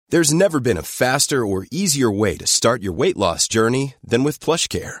There's never been a faster or easier way to start your weight loss journey than with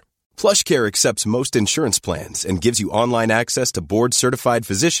PlushCare. PlushCare accepts most insurance plans and gives you online access to board-certified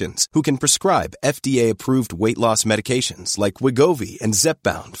physicians who can prescribe FDA-approved weight loss medications like Wegovy and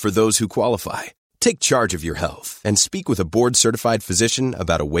Zepbound for those who qualify. Take charge of your health and speak with a board-certified physician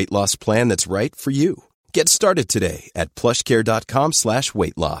about a weight loss plan that's right for you. Get started today at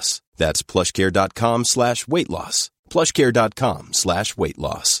plushcare.com/weight loss. That's plushcare.com/weight loss. plushcare.com/weight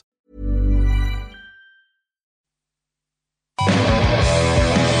loss.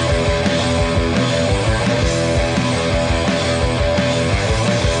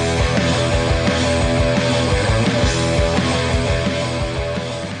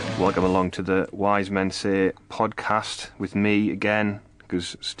 Welcome along to the Wise Men Say podcast with me again,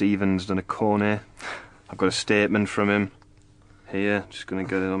 because Stephen's done a corner. I've got a statement from him here, just going to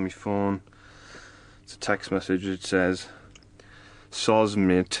get it on my phone. It's a text message. It says, "Soz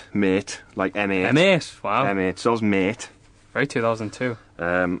mate, like M8. M8, wow. M8, soz mate. Very 2002.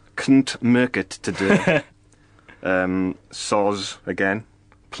 Couldn't make it today. Soz, again,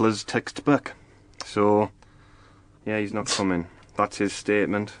 plus textbook." So, yeah, he's not coming. That's his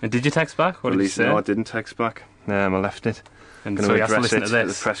statement. And did you text back? What did you say? No, I didn't text back. I left it. And going so to he has to address listen it to at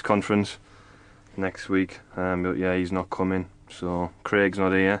this. the press conference next week. But yeah, he's not coming. So Craig's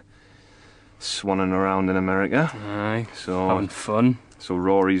not here. Swanning around in America. Aye, so having fun. So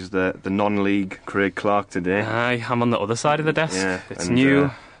Rory's the non-league Craig Clark today. Aye, I'm on the other side of the desk. Yeah, it's and,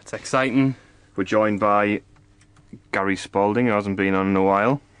 new. It's exciting. We're joined by Gary Spalding, who hasn't been on in a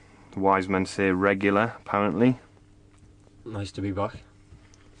while. The Wise Men Say regular, apparently. Nice to be back.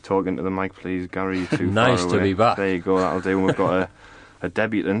 Talking to the mic, please, Gary. You're too Nice far to away. be back. There you go. That'll do. We've got a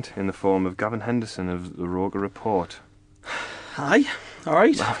debutant in the form of Gavin Henderson of the Roker Report. Hi, all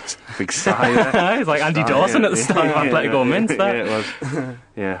right. Big sigh there. It's like Andy Dawson at the start of Atletico Mints there. Yeah, it was.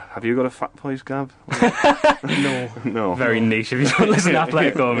 Yeah. Have you got a fat voice, Gav? No. Very niche. If you don't listen to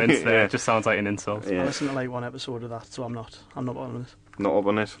Atletico Mints there, it just sounds like an insult. I listened to like one episode of that, so I'm not on it. Not up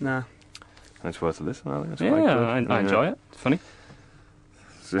on it? Nah. It's worth a listen, I think. It's Yeah, quite good. I enjoy it. It's funny.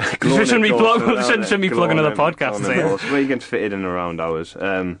 Shouldn't be plugging another podcast. Well, you can fit it in around hours.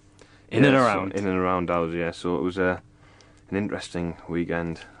 In and around hours, yeah. So it was an interesting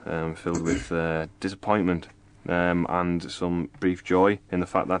weekend filled with disappointment and some brief joy in the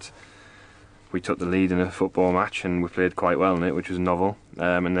fact that we took the lead in a football match and we played quite well in it, which was novel.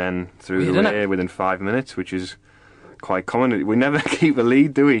 And then threw it away within 5 minutes, which is quite common. We never keep a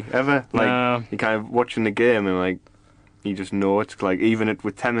lead, do we? Ever? Like, No. you're kind of watching the game and like, you just know it's like, even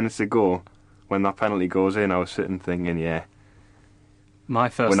with 10 minutes to go, when that penalty goes in, I was sitting thinking, yeah. My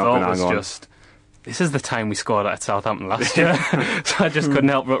first thought was just, this is the time we scored at Southampton last year. So I just couldn't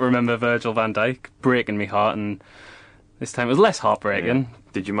help but remember Virgil van Dijk breaking me heart, and this time it was less heartbreaking. Yeah.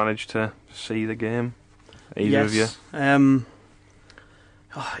 Did you manage to see the game? Either of you?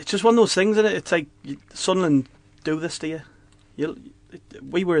 It's just one of those things, isn't it? It's like Sunderland do this to you.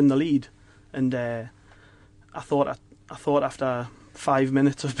 We were in the lead, and I thought after 5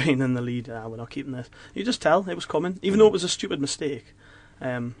 minutes of being in the lead, we're not keeping this. You just tell it was coming, even though it was a stupid mistake.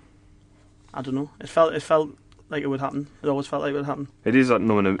 I don't know. It felt like it would happen. It always felt like it would happen. It is that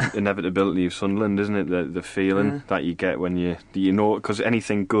known inevitability of Sunderland, isn't it? The feeling that you get when you know, because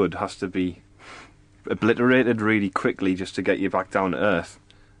anything good has to be obliterated really quickly just to get you back down to earth.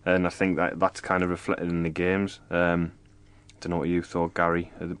 And I think that's kind of reflected in the games. Don't know what you thought,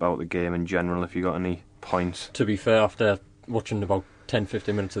 Gary, about the game in general, if you got any points. To be fair, after watching about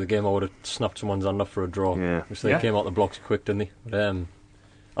 10-15 minutes of the game, I would have snapped someone's hand off for a draw. Yeah. Because they came out the blocks quick, didn't they? But,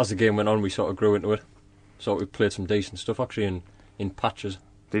 as the game went on, we sort of grew into it. So we played some decent stuff, actually, in patches.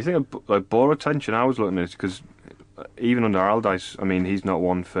 Do you think, like, ball retention, I was looking at it, because even under Aldice, I mean, he's not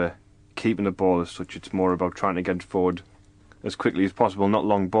one for keeping the ball as such. It's more about trying to get forward as quickly as possible, not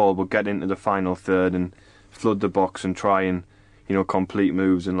long ball, but get into the final third and flood the box and try and, complete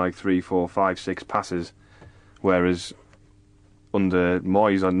moves in like 3, 4, 5, 6 passes. Whereas under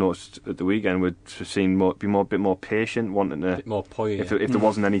Moyes, I noticed at the weekend, we'd seen be a bit more patient, wanting to. A bit more poise. If there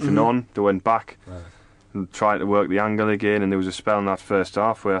wasn't anything on, they went back and tried to work the angle again. And there was a spell in that first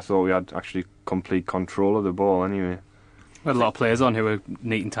half where I thought we had actually complete control of the ball. Anyway, We had a lot of players on who were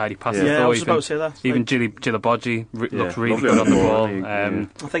neat and tidy passes. Yeah, I was about to say that. Even Gilabodji looked really good on the ball.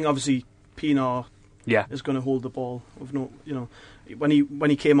 I think obviously Pienaar is going to hold the ball. With no, when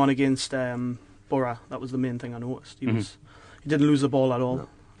he came on against Borough, that was the main thing I noticed. He didn't lose the ball at all.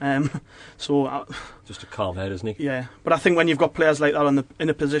 No. Just a calm head, isn't he? Yeah, but I think when you've got players like that in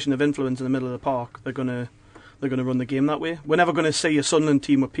a position of influence in the middle of the park, they're gonna run the game that way. We're never going to see a Sunderland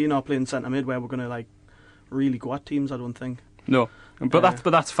team with Pienaar playing centre mid where we're going to really go at teams. I don't think. No, but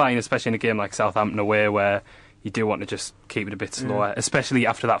that's fine, especially in a game like Southampton away where you do want to just keep it a bit slower, especially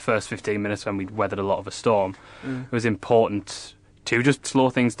after that first 15 minutes when we'd weathered a lot of a storm. It was important to just slow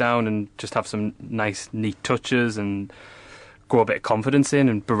things down and just have some nice, neat touches and grow a bit of confidence in.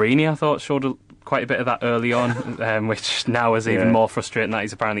 And Barini, I thought, showed quite a bit of that early on, which now is even more frustrating that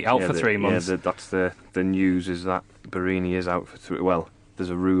he's apparently out for 3 months. Yeah, that's the news, is that Barini is out for 3... Well, there's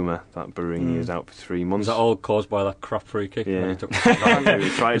a rumour that Barini is out for 3 months. Was that all caused by that crap free kick? Yeah. It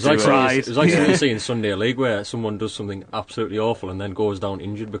was like something you see in Sunday League where someone does something absolutely awful and then goes down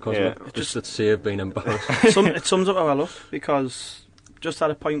injured because of it. Just that save being embarrassed. It sums up our luck, because just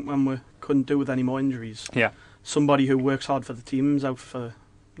at a point when we couldn't do with any more injuries, somebody who works hard for the team is out for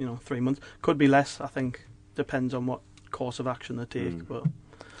 3 months. Could be less, I think. Depends on what course of action they take. But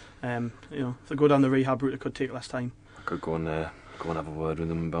if they go down the rehab route, it could take less time. I could go and have a word with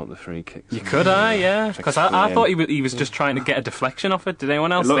them about the free kicks. You could, because I thought he was just trying to get a deflection off it. Did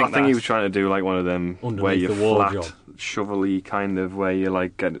anyone else think that? I think he was trying to do like one of them underneath where you're the wall flat, job. shovelly kind of, where you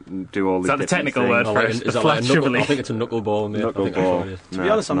like do all is the that the technical word for it? Is that like I think it's a knuckleball, mate. Knuckleball. To be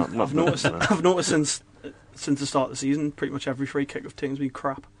honest, I've noticed since the start of the season, pretty much every free kick of team's been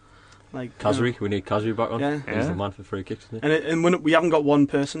crap. Like Kazri, we need Kazri back on. He's the man for free kicks, isn't he? And when we haven't got one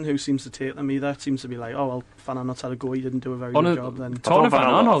person who seems to take them either. It seems to be like, oh well, Van Aanholt's had a go, he didn't do a very good job then. Talking of Van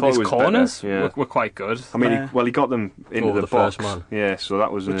Aanholt, his corners were quite good. I mean, he got them into the box. First man. Yeah, so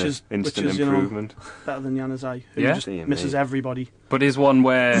that was an instant improvement. Better than Januzaj, who just misses everybody. But is one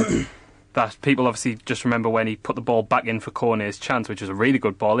where that people obviously just remember when he put the ball back in for Cornet's chance, which was a really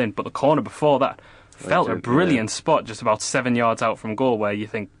good ball in, but the corner before that felt a brilliant spot just about 7 yards out from goal, where you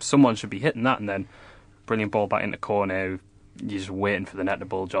think someone should be hitting that, and then brilliant ball back into corner. You're just waiting for the net to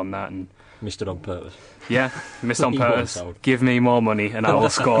bulge on that, and missed it on purpose. Yeah, missed on purpose. Give me more money and I will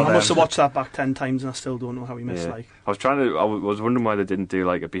score. I must have watched that back 10 times and I still don't know how he missed. Like, I was wondering why they didn't do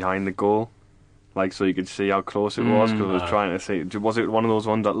like a behind the goal, like so you could see how close it was, because I was trying to see, was it one of those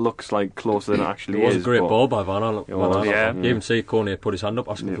ones that looks like closer than it actually is? It was a great ball by Van Aanholt. You even see Cornet put his hand up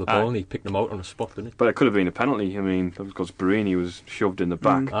asking for the ball and he picked him out on the spot, didn't he? But it could have been a penalty. I mean, because Barini was shoved in the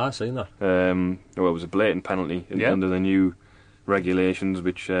back. I've seen that. Well, it was a blatant penalty under the new regulations,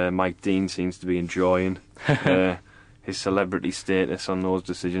 which Mike Dean seems to be enjoying. His celebrity status on those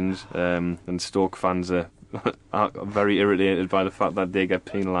decisions, and Stoke fans are very irritated by the fact that they get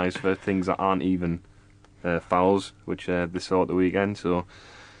penalised for things that aren't even fouls, which they saw at the weekend. So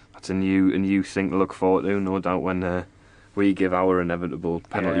that's a new thing to look forward to, no doubt, when we give our inevitable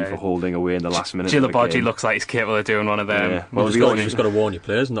penalty for holding away in the last minute. Gilabodji looks like he's capable of doing one of them. Yeah. Well, you've just got to warn your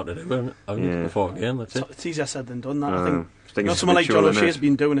players not to do it before a game. That's it. It's easier said than done. That I think someone like John O'Shea's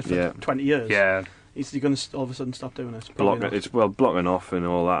been doing it for 20 years. Yeah. Is he going to all of a sudden stop doing it? Blocking off and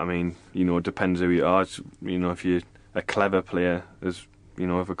all that. I mean, it depends who you are. If you're a clever player, if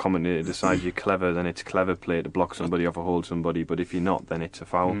a commentator decides you're clever, then it's a clever play to block somebody off or hold somebody. But if you're not, then it's a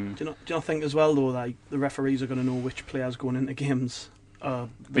foul. Do you not think as well, though, like the referees are going to know which players going into games? But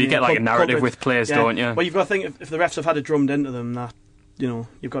you get like a narrative with players, don't you? Well, you've got to think if the refs have had it drummed into them that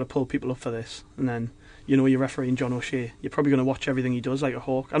you've got to pull people up for this, and then you're refereeing John O'Shea, you're probably going to watch everything he does like a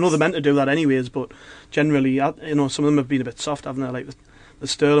hawk. I know they're meant to do that anyways, but generally, some of them have been a bit soft, haven't they? Like the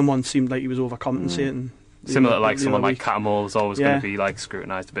Sterling one seemed like he was overcompensating. Similar to like someone like Catamol is always going to be like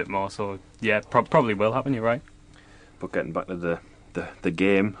scrutinised a bit more. So yeah, probably will happen. You're right. But getting back to the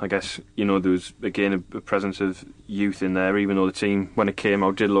game, I guess there was again a presence of youth in there. Even though the team, when it came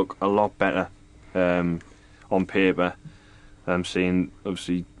out, did look a lot better on paper. Seeing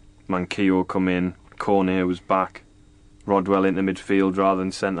obviously Manquillo come in. Cornet was back, Rodwell into midfield rather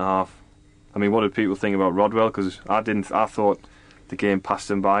than centre half. I mean, what did people think about Rodwell? Because I thought the game passed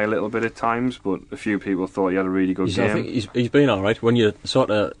him by a little bit at times, but a few people thought he had a really good game. I think he's been alright. When you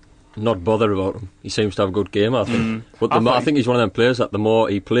sort of not bother about him, he seems to have a good game, I think. But I think he's one of them players that the more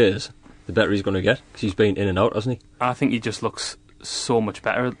he plays, the better he's going to get, because he's been in and out, hasn't he? I think he just looks so much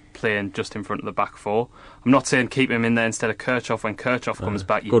better playing just in front of the back four. I'm not saying keep him in there instead of Kirchhoff. When Kirchhoff comes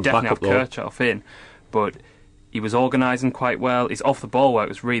back, you definitely have Kirchhoff in. But he was organising quite well. His off-the-ball work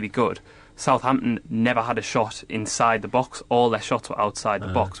was really good. Southampton never had a shot inside the box. All their shots were outside the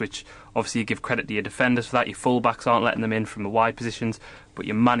box, which obviously you give credit to your defenders for that. Your full-backs aren't letting them in from the wide positions, but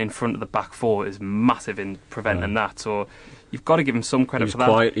your man in front of the back four is massive in preventing that. So you've got to give him some credit for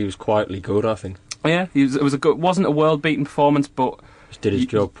that. He was quietly good, I think. Yeah, it wasn't a world-beating performance, but just did his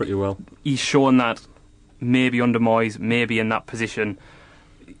job pretty well. He's shown that maybe under Moyes, maybe in that position,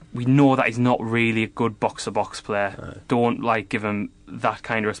 we know that he's not really a good box-to-box player. Don't give him that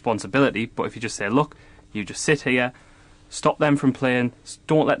kind of responsibility. But if you just say, look, you just sit here, stop them from playing,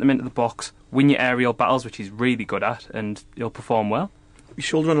 don't let them into the box, win your aerial battles, which he's really good at, and he'll perform well. He's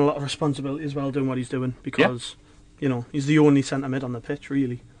shouldering a lot of responsibility as well, doing what he's doing, because he's the only centre mid on the pitch,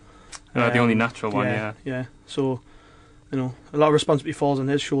 really. The only natural one, yeah. So, a lot of responsibility falls on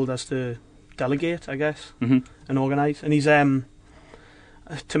his shoulders to delegate, I guess, and organise. And he's, to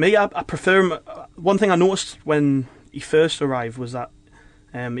me, I prefer him. One thing I noticed when he first arrived was that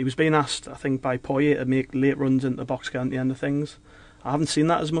he was being asked, I think, by Poyet to make late runs into the box at the end of things. I haven't seen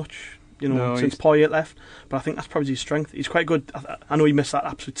that as much, since Poyet left. But I think that's probably his strength. He's quite good. I know he missed that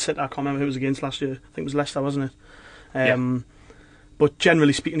absolute sitter. I can't remember who it was against last year. I think it was Leicester, wasn't it? But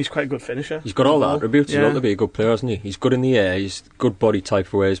generally speaking, he's quite a good finisher. He's got all the attributes. He's got to be a good player, hasn't he? He's good in the air. He's good body type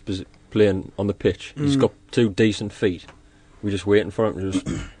for where he's playing on the pitch. He's got 2 decent feet. We're just waiting for him to just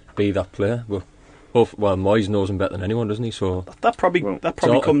be that player. But Moyes knows him better than anyone, doesn't he? So that probably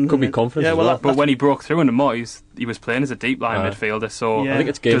comes. Could be confidence. Yeah, as well. But when he broke through into Moyes, he was playing as a deep line midfielder. So I think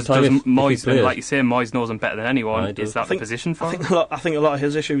it's game time. Does Moyes, and like you say, Moyes knows him better than anyone. Is that the position for him? I think a lot of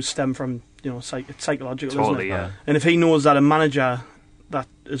his issues stem from it's psychological, totally, isn't it? Yeah. And if he knows that a manager that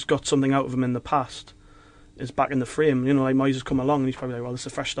has got something out of him in the past is back in the frame, like Moyes has come along, and he's probably like, well, it's a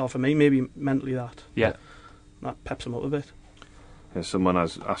fresh start for me. Maybe mentally that peps him up a bit. Yeah, someone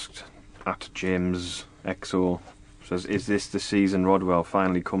has asked at James XO, says, is this the season Rodwell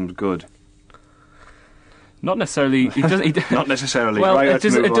finally comes good? Not necessarily. Not necessarily. Well, right, it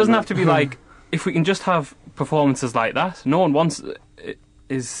doesn't have to be like, if we can just have performances like that. No one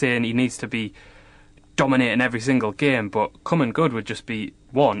is saying he needs to be dominating every single game, but coming good would just be,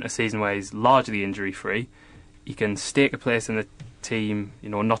 a season where he's largely injury free. He can stake a place in the team,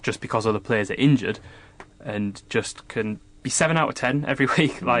 not just because other players are injured, and just can be 7 out of 10 every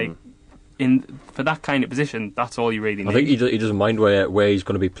week. For that kind of position, that's all you really need. I think he doesn't mind where he's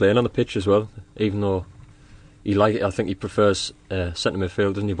going to be playing on the pitch as well, even though I think he prefers centre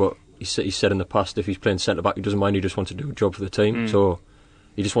midfield, doesn't he? But he said in the past, if he's playing centre back, he doesn't mind. He just wants to do a job for the team. So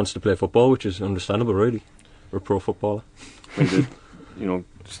he just wants to play football, which is understandable, really. For a pro footballer.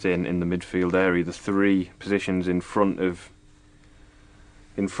 Staying in the midfield area, the 3 positions in front of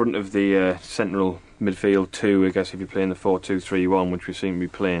the central midfield 2, I guess, if you're playing the 4-2-3-1, which we seem to be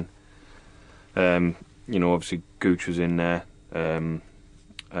playing. Obviously Gooch was in there, and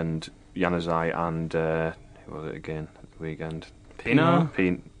Januzaj and who was it again at the weekend? Pino,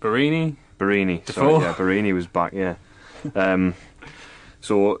 Barini. Sorry, Barini was back. Yeah.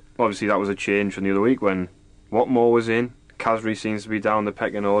 So obviously that was a change from the other week when Watmore was in. Khazri seems to be down the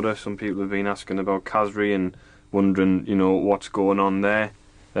pecking order. Some people have been asking about Khazri and wondering, what's going on there.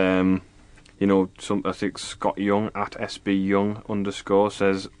 I think Scott Young at SB Young _,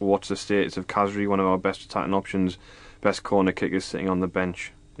 says, what's the status of Khazri, one of our best attacking options, best corner kickers sitting on the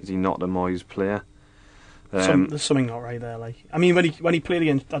bench? Is he not the Moyes player? There's something not right there. When he played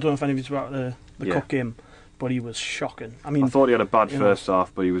against, I don't know if any of you were at the cup game, but he was shocking. I thought he had a bad first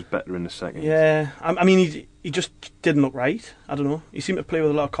half, but he was better in the second. Yeah, he just didn't look right. I don't know. He seemed to play with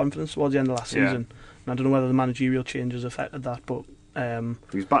a lot of confidence towards the end of last season, and I don't know whether the managerial changes affected that, but.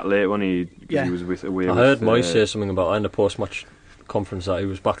 He was back late when he was away. I heard Moyes say something about that in the post-match conference that he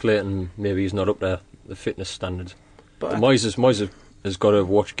was back late and maybe he's not up to the fitness standards. But Moyes has got to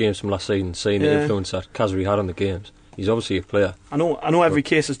watch games from last season, seeing the influence that Khazri had on the games. He's obviously a player. I know every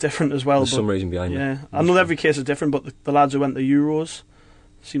case is different as well. There's some reason behind it. Yeah, I know every case is different, but the lads who went to Euros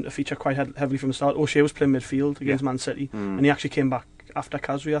seemed to feature quite heavily from the start. O'Shea was playing midfield against Man City, and he actually came back after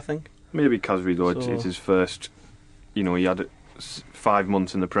Khazri, I think. Maybe Khazri, though, it's his first. He had 5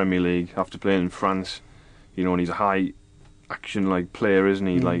 months in the Premier League after playing in France, and he's a high action player, isn't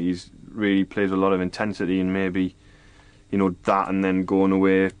he? He's really plays with a lot of intensity, and maybe that, and then going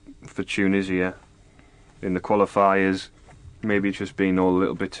away for Tunisia in the qualifiers, maybe it's just been all a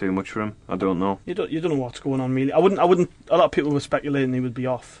little bit too much for him. I don't know. You don't know what's going on, really. I wouldn't. A lot of people were speculating he would be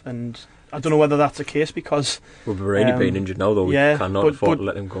off, and I don't know whether that's the case because with Varane being injured now, though, we cannot afford to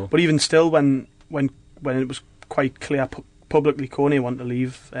let him go. But even still, when it was quite clear publicly Kone wanted to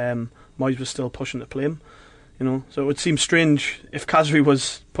leave, Moyes was still pushing to play him, so it would seem strange if Khazri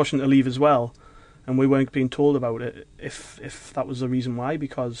was pushing to leave as well and we weren't being told about it, if that was the reason why,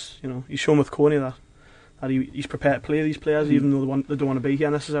 because he's shown with Kone that he's prepared to play these players even though they don't want to be here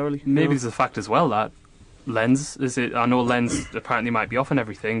necessarily. Maybe there's the fact as well that Lenz I know Lenz apparently might be off and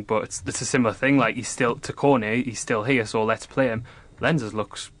everything, but it's a similar thing, he's still to Kone, he's still here, so let's play him. Lenz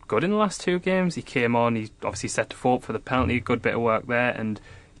looks good in the last 2 games. He came on, he obviously set to forward for the penalty, good bit of work there, and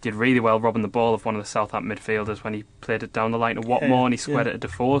he did really well robbing the ball of one of the Southampton midfielders when he played it down the line to Watmore and he squared it to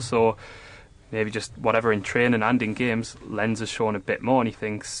Defoe. So maybe just whatever in training and in games, Lenz has shown a bit more, and he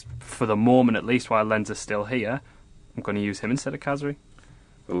thinks for the moment at least, while Lenz is still here, I'm going to use him instead of Khazri.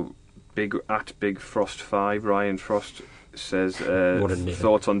 Well, Big Frost 5, Ryan Frost says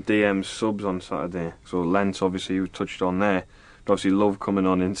thoughts on DM subs on Saturday. So Lentz, obviously, who touched on there. But obviously, Love coming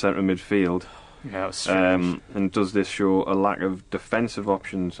on in centre midfield. Yeah, it was strange. And does this show a lack of defensive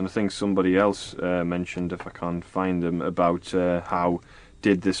options? And I think somebody else mentioned, if I can't find them, about how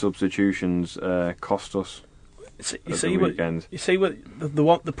did the substitutions cost us? You see what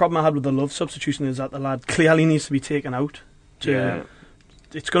the problem I had with the Love substitution is that the lad clearly needs to be taken out.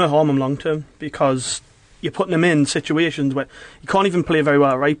 It's going to harm him long term, because you're putting him in situations where he can't even play very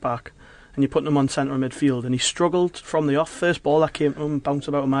well at right back, and you're putting him on centre midfield, and he struggled from the off. First ball that came to him, bounced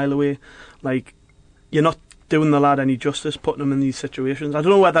about a mile away. Like, you're not doing the lad any justice putting him in these situations. I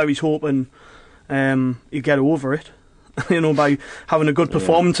don't know whether he's hoping he'll get over it, by having a good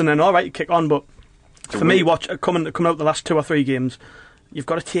performance and then all right, kick on. But for me, coming out the last 2 or 3 games, you've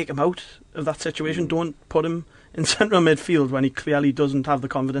got to take him out of that situation. Don't put him in central midfield when he clearly doesn't have the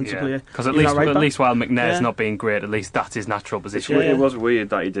confidence to play. Because at least while McNair's not being great, at least that's his natural position. It was weird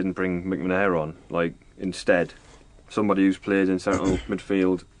that he didn't bring McNair on. Like, instead, somebody who's played in central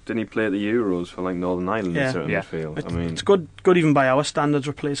midfield. Didn't he play at the Euros for like Northern Ireland in central midfield? It's good even by our standards,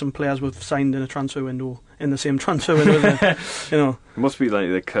 replacing players we've signed in a transfer window in the same transfer window. It must be like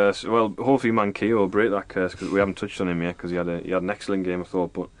the curse. Well, hopefully Manquillo will break that curse, because we haven't touched on him yet, because he had an excellent game, I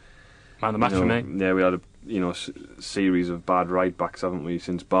thought. But man of the match for me. Yeah, we had a series of bad right backs, haven't we?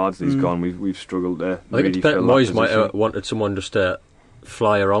 Since Bardsley's gone, we've struggled there. I think Moyes might have wanted someone just to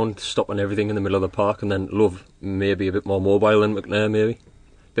fly around, stopping everything in the middle of the park, and then Love maybe a bit more mobile than McNair, maybe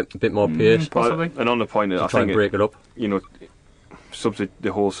a bit more pace, possibly. And on the point, I think and break it up.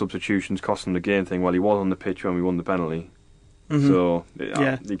 The whole substitutions costing the game thing. Well, he was on the pitch when we won the penalty, so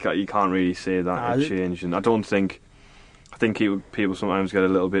you can't really say that it changed. And I think people sometimes get a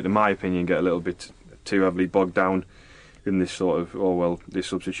little bit, in my opinion, too heavily bogged down in this sort of, this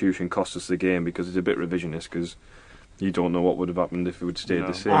substitution cost us the game, because it's a bit revisionist, because you don't know what would have happened if it would stayed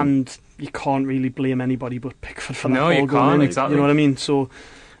the same. And you can't really blame anybody but Pickford for that. No, you can't, exactly. You know what I mean? So,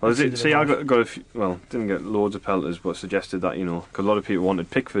 I got a few, didn't get loads of pelters, but suggested that, because a lot of people wanted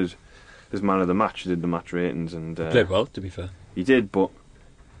Pickford as man of the match, did the match ratings, and played well, to be fair. He did, but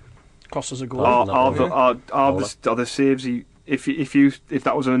cost us a goal. Are the saves if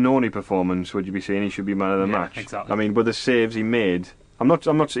that was a Noni performance, would you be saying he should be man of the match? Exactly. I mean, with the saves he made, I'm not.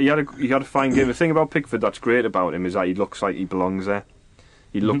 He had a fine game. The thing about Pickford that's great about him is that he looks like he belongs there.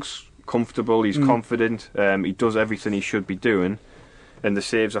 He looks comfortable. He's confident. He does everything he should be doing. And the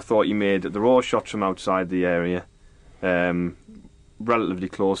saves I thought he made, they're all shots from outside the area, relatively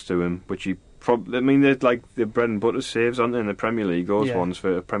close to him, which he they're like the bread and butter saves, aren't they, in the Premier League? Those ones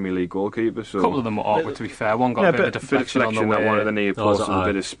for a Premier League goalkeeper. So a couple of them were awkward, to be fair. One got a bit of deflection on the way. That one at the near post and a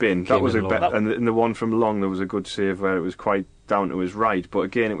bit of spin. That was and the one from long, there was a good save where it was quite down to his right, but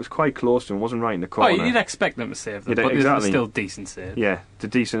again, it was quite close to him. Wasn't right in the corner. You'd expect them to save them, but they're still decent saves. Yeah, they're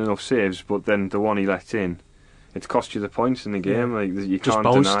decent enough saves, but then the one he let in, it's cost you the points in the game. Like, you can't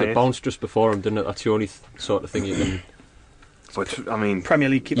deny it. It bounced just before him, didn't it? That's the only sort of thing you can. But I mean, Premier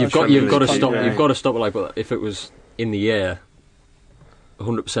League. You've got to stop. You've got to stop it. Like, but if it was in the air,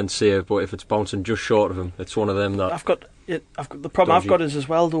 100% save. But if it's bouncing just short of him, it's one of them that I've got the problem I've got is as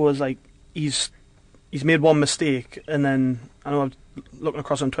well though is like he's made one mistake, and then I know I was looking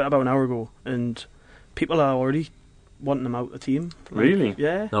across on Twitter about an hour ago, and people are already wanting him out of the team. Really?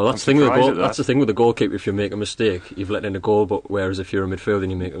 Yeah. No, that's the thing with the goal. That's the thing with the goalkeeper. If you make a mistake, you've let in a goal. But whereas if you're a midfielder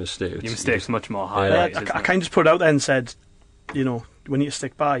and you make a mistake, your mistake's much more highlighted. I kind of just put it out there and said, we need to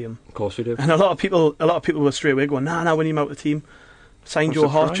stick by him. Of course we do. And a lot of people were straight away going, nah, we need him out of the team. Sign Joe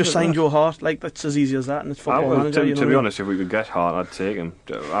Hart, just sign Joe Hart. Like, that's as easy as that, and it's football manager. To be honest, if we could get Hart, I'd take him.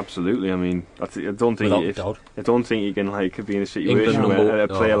 Absolutely. I mean, I don't think you can be in a situation where a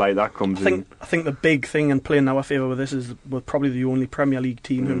player like that comes in. I think the big thing and playing in our favour with this is we're probably the only Premier League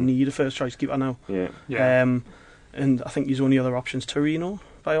team who need a first choice keeper now. Yeah. And I think his only other option's Torino,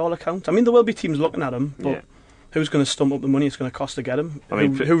 by all accounts. I mean, there will be teams looking at him, but who's going to stump up the money it's going to cost to get him?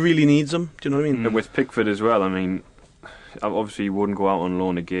 Who really needs him? Do you know what I mean? And with Pickford as well, I mean, obviously he wouldn't go out on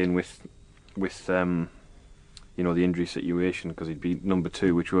loan again with the injury situation, because he'd be number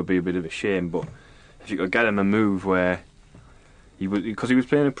 2, which would be a bit of a shame. But if you could get him a move where because he was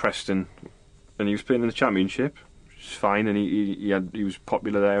playing in Preston and he was playing in the Championship, which is fine, and he was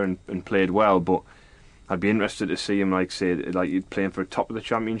popular there and played well. But I'd be interested to see him he'd playing for a top of the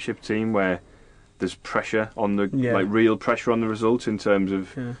Championship team where there's pressure on real pressure on the results in terms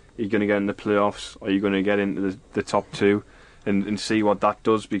of are you going to get in the playoffs, or are you going to get into the top 2 and see what that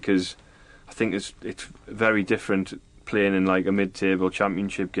does, because I think it's very different playing in like a mid-table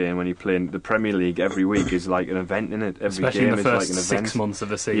championship game, when you're playing the Premier League every week, is like an event, in it. Every Especially game in the is first like an event. 6 months of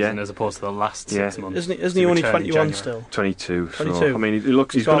the season, as opposed to the last 6 months. Isn't he only 21 still? 22. 22. So, I mean,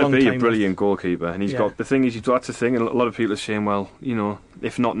 he's going to be a brilliant goalkeeper, and he's got the thing is, that's the thing. And a lot of people are saying, well, you know,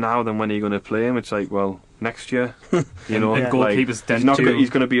 if not now, then when are you going to play him? It's like, well, next year. You know, and goalkeepers he's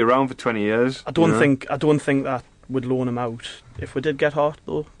going to be around for 20 years. I don't think that would loan him out if we did get hot,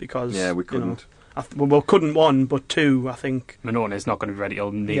 though, because we couldn't. Couldn't one, but two, I think. Manone's not going to be ready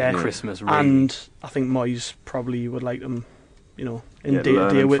till Christmas, really. And I think Moyes probably would like him, you know,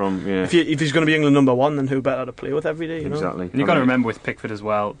 deal with. If he's going to be England number one, then who better to play with every day? You exactly. know? And you've got to remember with Pickford as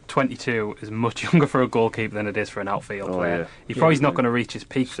well, 22 is much younger for a goalkeeper than it is for an outfield player. Yeah. He probably's not going to reach his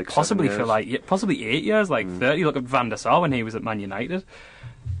peak, possibly for possibly 8 years, 30. Look at Van der Sar when he was at Man United,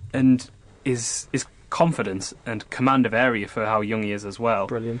 and his confidence and command of area for how young he is as well.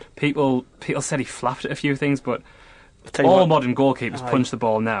 Brilliant. People said he flapped at a few things, but all modern goalkeepers punch the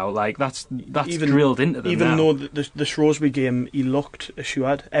ball now. Like that's even drilled into them. Even now. though the Shrewsbury game, he looked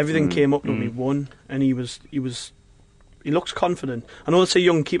assured. Everything came up when he won, and he looks confident. I know they say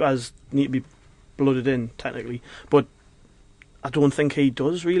young keepers need to be blooded in technically, but I don't think he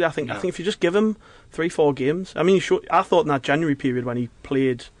does really. I think if you just give him 3-4 games. I mean, I thought in that January period when he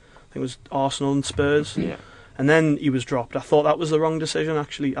played, I think it was Arsenal and Spurs, and then he was dropped. I thought that was the wrong decision,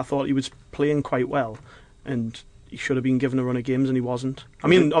 actually. I thought he was playing quite well, and he should have been given a run of games, and he wasn't. I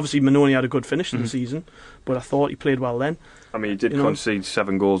mean, obviously, Manoni had a good finish to the season, but I thought he played well then. I mean, he did concede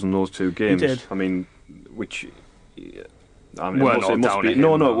 7 goals in those 2 games. He did. I mean, which... Not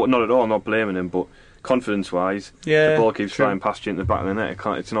at all, not blaming him, but confidence-wise, the ball keeps flying past you in the back of the net.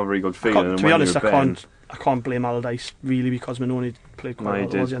 It's not a very good feeling. To be honest, I can't blame Allardyce really, because Manoni played quite well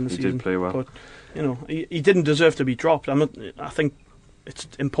towards the end of the season. He did play well. But, you know, he didn't deserve to be dropped. I think it's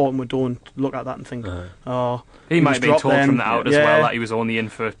important we don't look at that and think, he might have been told from the out as well that he was only in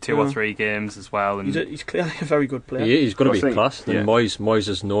for 2 or 3 games as well. And he's clearly a very good player. He's got to be classed. And Moyes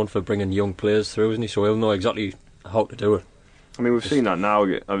is known for bringing young players through, isn't he? So he'll know exactly how to do it. I mean, we've seen that now.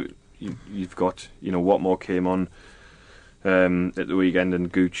 You've got, you know, Watmore came on at the weekend, and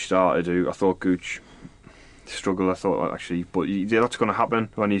Gooch started. I thought Gooch struggled. Actually, but that's going to happen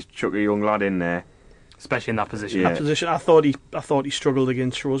when he's chuck a young lad in there, especially in that position. I thought he struggled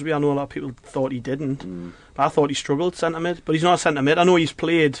against Shrewsbury. I know a lot of people thought he didn't, but I thought he struggled centre mid. But he's not a centre mid. I know he's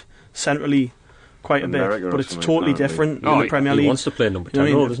played centrally quite a bit, but it's totally different in the Premier League. He wants to play number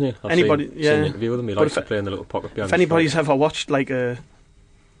 10 role, doesn't he? I've seen an interview with him. He likes to play in the little pocket behind. If anybody's ever watched like an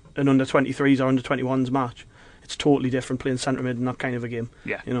under 23s or under 21s match, it's totally different playing centre mid in that kind of a game.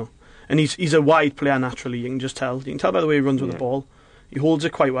 Yeah, you know, and he's a wide player naturally. You can just tell. You can tell by the way he runs with the ball. He holds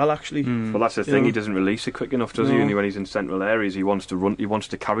it quite well, actually. Well, that's the thing. He doesn't release it quick enough, does he? Only when he's in central areas, he wants to run. He wants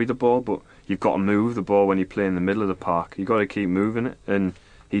to carry the ball, but you've got to move the ball when you play in the middle of the park. You've got to keep moving it, and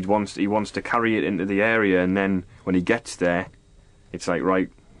he wants to carry it into the area, and then when he gets there, it's like, right,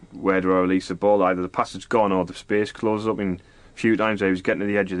 where do I release the ball? Either the pass is gone or the space closes up. And a few times where he was getting to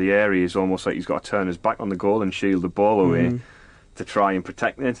the edge of the area, it's almost like he's got to turn his back on the goal and shield the ball away to try and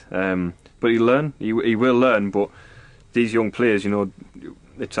protect it. But he'll learn. He will learn. But these young players, you know,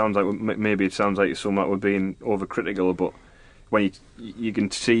 it sounds like it's somewhat we're being overcritical, but when you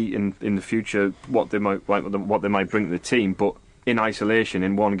can see in the future what they might bring to the team, but in isolation,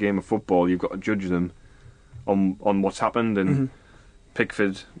 in one game of football, you've got to judge them on what's happened. And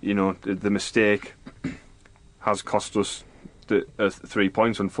Pickford, you know, the mistake has cost us 3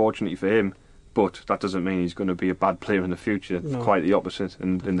 points, unfortunately for him. But that doesn't mean he's going to be a bad player in the future. No. Quite the opposite.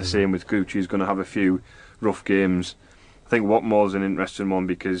 And the same with Gooch. He's going to have a few rough games. I think Watmore's an interesting one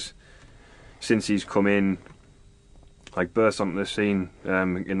because since he's come in, like burst onto the scene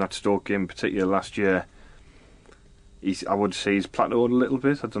in that Stoke game, particularly last year, I would say he's plateaued a little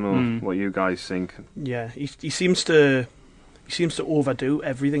bit. I don't know what you guys think. Yeah, he seems to overdo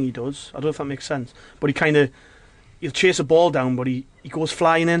everything he does. I don't know if that makes sense, but he'll chase a ball down, but he goes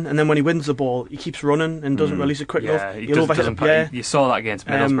flying in, and then when he wins the ball, he keeps running and doesn't release it quick enough. You saw that against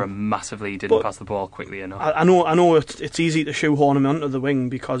Middlesbrough massively. He didn't pass the ball quickly enough. I know it's easy to shoehorn him onto the wing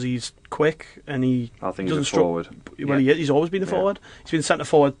because he's quick and I think he's a forward. Well, he's always been a forward. He's been centre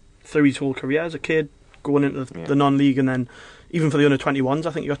forward through his whole career as a kid, going into the non-league, and then even for the under-21s, I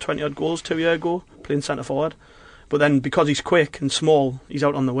think he got 20 odd goals 2 years ago playing centre forward. But then because he's quick and small, he's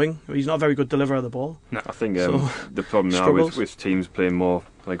out on the wing. He's not a very good deliverer of the ball. No. I think the problem now with teams playing more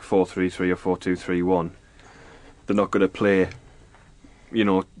like 4-3-3 or 4-2-3-1, they're not going to play, you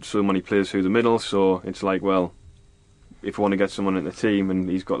know, so many players through the middle. So it's like, well, if we want to get someone in the team and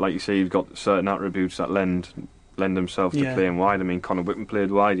he's got, like you say, he's got certain attributes that lend lend himself to playing wide. I mean, Connor Whippen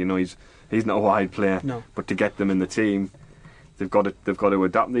played wide. You know, he's not a wide player, but to get them in the team, they've got to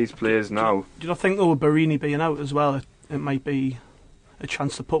adapt these players now. Do you not think, though, with Barini being out as well, it might be a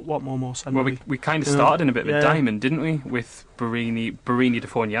chance to put Watmore more centrally? Well, we kind of started in a bit of a diamond, didn't we? With Barini,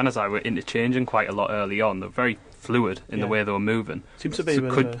 Defoe and Januzaj were interchanging quite a lot early on. They're very fluid in the way they were moving. Seems to be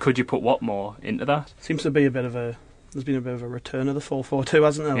could you put Watmore into that? Seems to be a bit of a... There's been a bit of a return of the 4-4-2,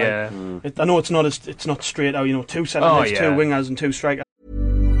 hasn't there? Yeah. I know it's not straight out, 2 centre-backs, 2 wingers and 2 strikers.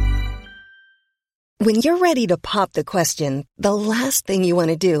 When you're ready to pop the question, the last thing you want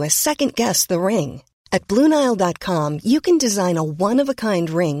to do is second-guess the ring. At BlueNile.com, you can design a one-of-a-kind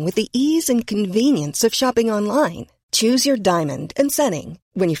ring with the ease and convenience of shopping online. Choose your diamond and setting.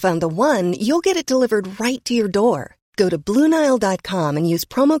 When you find the one, you'll get it delivered right to your door. Go to BlueNile.com and use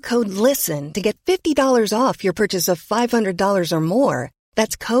promo code LISTEN to get $50 off your purchase of $500 or more.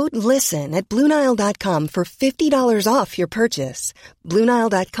 That's code LISTEN at BlueNile.com for $50 off your purchase.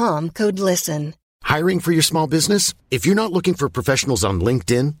 BlueNile.com, code LISTEN. Hiring for your small business? If you're not looking for professionals on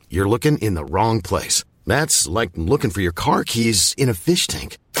LinkedIn, you're looking in the wrong place. That's like looking for your car keys in a fish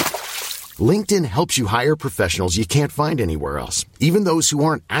tank. LinkedIn helps you hire professionals you can't find anywhere else, even those who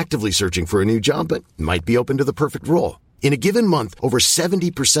aren't actively searching for a new job but might be open to the perfect role. In a given month, over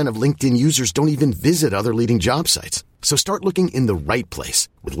 70% of LinkedIn users don't even visit other leading job sites. So start looking in the right place.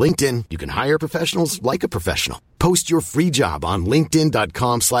 With LinkedIn, you can hire professionals like a professional. Post your free job on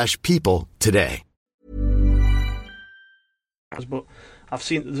linkedin.com/people today. But I've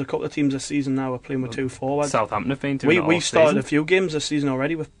seen there's a couple of teams this season now are playing with 2 forwards. Southampton have been doing We started a few games this season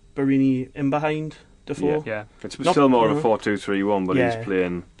already with Barini in behind Defoe. Yeah. It's still more of a 4-2-3-1, but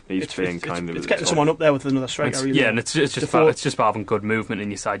he's playing kind of... It's getting someone up there with another striker. And it's just about having good movement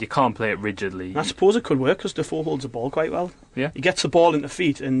in your side. You can't play it rigidly. I suppose it could work because Defoe holds the ball quite well. Yeah. He gets the ball into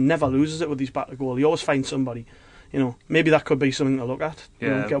feet and never loses it with his back to goal. He always finds somebody. Maybe that could be something to look at.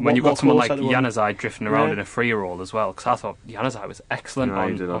 When you've got someone like Januzaj drifting around in a free roll as well, because I thought Januzaj was excellent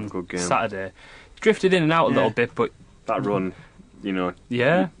on Saturday. Drifted in and out a little bit, but... That run,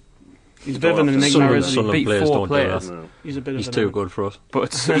 Yeah. He's a bit of an enigma, isn't he? Beat 4 players. No. He's too good for us.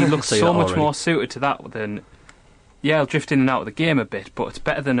 But he looks so much more suited to that than... Yeah, he'll drift in and out of the game a bit, but it's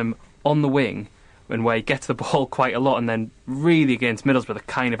better than him on the wing, where he gets the ball quite a lot, and then really against Middlesbrough, they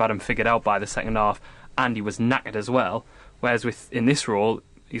kind of had him figured out by the second half, and he was knackered as well. Whereas in this role,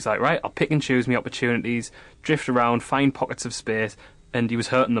 he's like, right, I'll pick and choose my opportunities, drift around, find pockets of space, and he was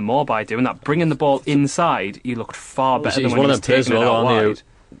hurting them more by doing that. Bringing the ball inside, he looked far better than when he was taking it out wide.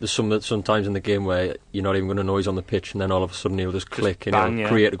 There's sometimes in the game where you're not even going to know he's on the pitch, and then all of a sudden he'll just click and he'll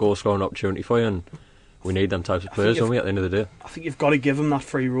create a goal-scoring opportunity for you, and we need them types of players, don't we, at the end of the day? I think you've got to give him that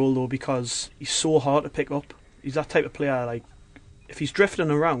free roll, though, because he's so hard to pick up. He's that type of player, like, if he's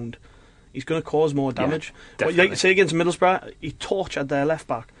drifting around, he's going to cause more damage. But like say against Middlesbrough, he tortured their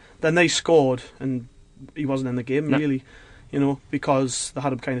left-back. Then they scored, and he wasn't in the game, really, because they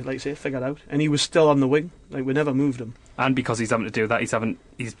had him kind of, like say, figured out. And he was still on the wing. Like, we never moved him. And because he's having to do that,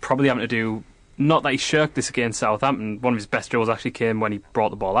 he's probably having to do... Not that he shirked this against Southampton. One of his best drills actually came when he brought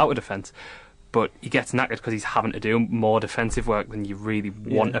the ball out of defence. But he gets knackered because he's having to do more defensive work than you really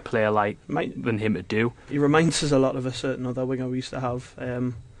want a player than him to do. He reminds us a lot of a certain other winger we used to have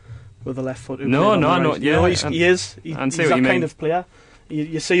with a left foot. He is. He's that kind of player.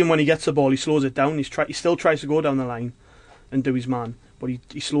 You see him when he gets the ball, he slows it down. He still tries to go down the line and do his man, but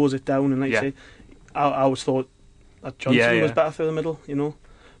he slows it down. And I always thought that Johnson was better through the middle.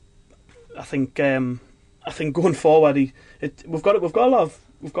 I think going forward, we've got a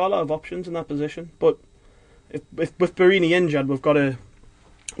lot of options in that position. But with Barini injured, we've got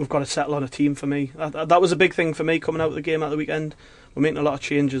to settle on a team. For me, that was a big thing for me coming out of the game at the weekend. We're making a lot of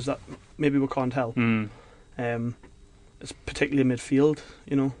changes that maybe we can't help. It's particularly midfield.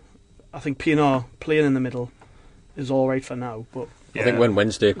 I think Pienaar playing in the middle is all right for now, but. I think when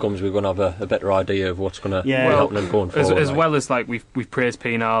Wednesday comes, we're going to have a better idea of what's going to be happening going forward. As well as we've praised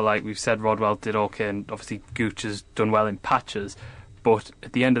Pienaar, like we've said Rodwell did okay, and obviously Gooch has done well in patches. But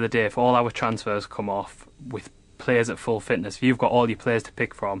at the end of the day, if all our transfers come off with players at full fitness, if you've got all your players to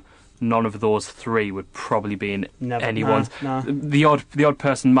pick from, none of those three would probably be in anyone's. Nah. The odd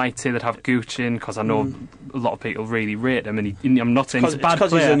person might say they'd have Gooch in, because I know a lot of people really rate him, and I'm not saying he's a bad player.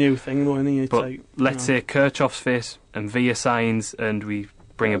 It's because he's a new thing, though, isn't he? But let's say Kirchhoff's fit and Villa signs, and we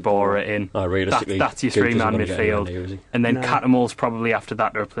bring a Bora in. That's your three-man midfield. And then Catamol's probably after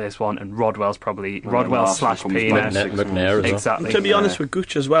that to replace one, and Rodwell's probably Rodwell/Pienaar. McNair as exactly. To be honest with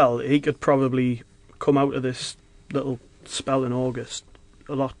Gooch as well, he could probably come out of this little spell in August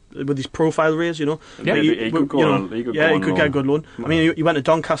a lot with his profile raise, you know. Yeah, he could get a good loan. I mean, he went to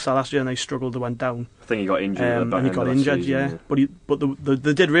Doncaster last year and they struggled, they went down. I think he got injured. And he got injured, season, yeah. But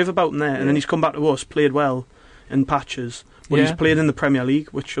they did rave about him there, and then he's come back to us, played well in patches. But he's played in the Premier League,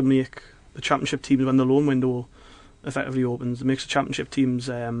 which should make the Championship teams, when the loan window effectively opens, it makes the Championship teams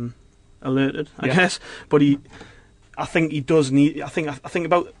alerted, I guess. But I think he does need. I think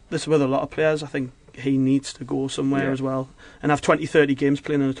about this with a lot of players. I think he needs to go somewhere as well and have 20-30 games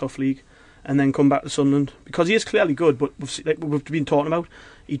playing in a tough league, and then come back to Sunderland, because he is clearly good. But we've been talking about,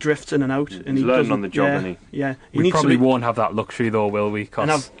 he drifts in and out, and he's learning on the job, isn't he? Yeah, we probably won't have that luxury though, will we?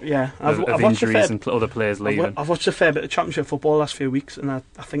 Because of injuries and other players leaving. I've watched a fair bit of Championship football the last few weeks, and I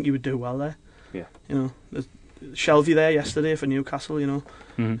think he would do well there. Yeah, you know, there's Shelvey there yesterday for Newcastle. You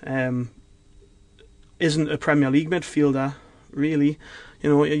know, isn't a Premier League midfielder really. You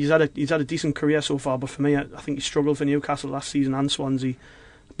know, he's had a decent career so far, but for me, I think he struggled for Newcastle last season and Swansea.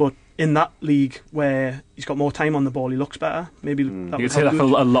 But in that league where he's got more time on the ball, he looks better. Maybe you could say that for a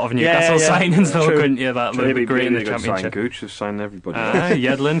lot of Newcastle signings, though, couldn't you? That would be great in the Championship. Gooch has signed everybody.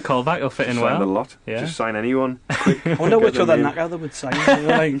 Yedlin, Colback will fit in well. Signed a lot. Yeah. Just sign anyone. I wonder which other knacker they would sign,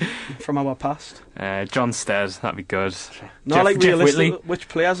 like, from our past. John Stead, that'd be good. No, realistically, which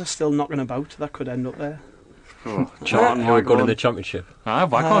players are still knocking about that could end up there? Charlton, who are good in the Championship.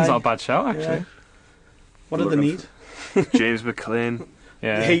 Waghorn's not a bad shout, actually. Yeah. What do they need? James McLean.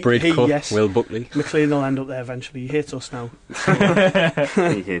 Yeah. Yes. Will Buckley. McLean will end up there eventually. He hates us now.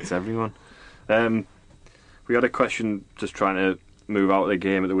 He hates everyone. We had a question just trying to move out of the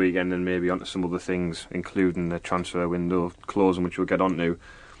game at the weekend and maybe onto some other things, including the transfer window closing, which we'll get onto.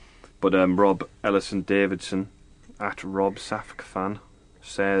 But Rob Ellison Davidson, at Rob SAFC fan,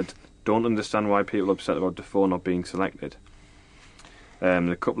 said, "Don't understand why people are upset about Defoe not being selected."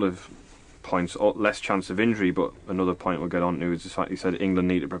 A couple of points, less chance of injury, but another point we'll get on to is the fact he said England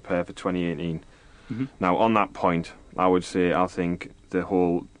need to prepare for 2018. Now, on that point, I think the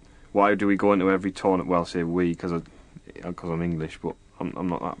whole, why do we go into every tournament, well, say we, because I'm English, but I'm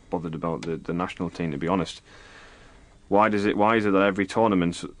not that bothered about the national team, to be honest. Why is it that every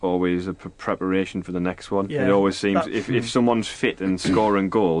tournament's always a preparation for the next one? It always seems, if someone's fit and scoring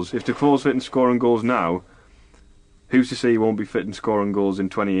goals, if Defoe's fit and scoring goals now, who's to say he won't be fit and scoring goals in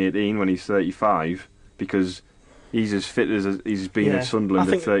 2018 when he's 35? Because he's as fit as he's been at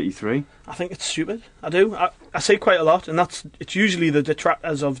Sunderland at 33. I think it's stupid. I do. I say quite a lot, and it's usually the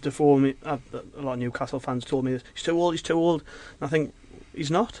detractors of Defoe. A lot of Newcastle fans told me this. He's too old. And I think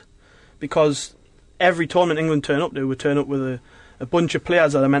he's not, because every tournament England turn up with a bunch of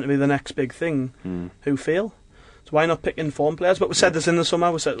players that are meant to be the next big thing who fail. So why not pick informed players? But we said this in the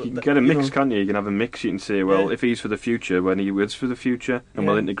summer. You can get a mix, can't you? You can have a mix. You can say, well, if he's for the future, when he is for the future, and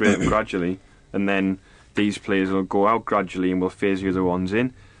we'll integrate him gradually, and then these players will go out gradually, and we'll phase the other ones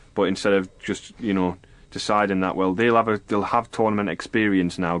in. But instead of just deciding that, well, they'll have tournament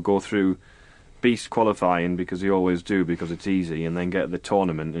experience now, go through beast qualifying, because they always do, because it's easy, and then get to the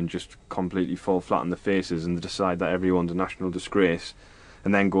tournament and just completely fall flat on the faces and decide that everyone's a national disgrace,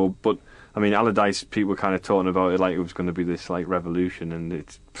 and then go. But I mean, Allardyce, people were kind of talking about it like it was going to be this like revolution, and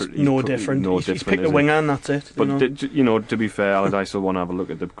it's no different. He's picked a winger and that's it. But to be fair, Allardyce will want to have a look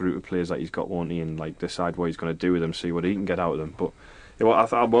at the group of players that he's got, won't he, and like decide what he's going to do with them, see what he can get out of them. But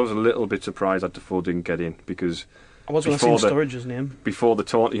I was a little bit surprised that Defoe didn't get in, because I was when I seen Sturridge's name before the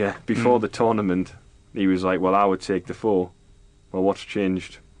the tournament. He was like, "Well, I would take Defoe." Well, what's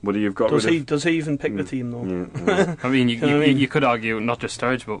changed? What do you've got? Does he even pick the team though? Yeah. I mean, you could argue not just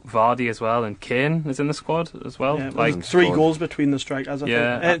Sturridge, but Vardy as well, and Kane is in the squad as well. Yeah, like 3 goals between the strikers.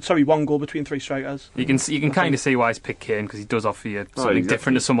 I think. 1 goal between 3 strikers. You can kind of see why he's picked Kane, because he does offer you something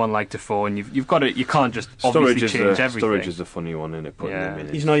different to someone like Defoe, and you've got to. You can't just obviously change everything. Sturridge is a funny one, isn't it?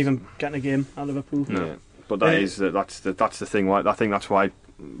 He's not even getting a game at Liverpool. No. Yeah. But that's the thing. I think that's why.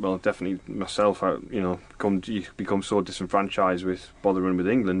 Well, definitely myself. You become so disenfranchised with bothering with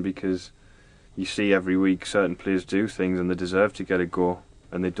England, because you see every week certain players do things and they deserve to get a go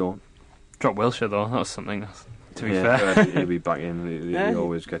and they don't. Drop Wilshere though. That was something. To be fair, he'll be back in. He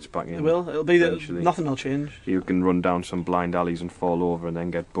always gets back in. It will. It'll be nothing will change. You can run down some blind alleys and fall over and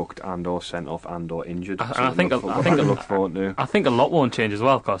then get booked and or sent off and or injured. I think a lot won't change as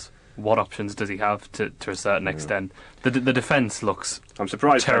well, because what options does he have to a certain extent? The defence looks. I'm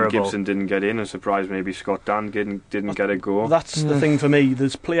surprised terrible. Ben Gibson didn't get in. I'm surprised maybe Scott Dan didn't get a go. That's the thing for me.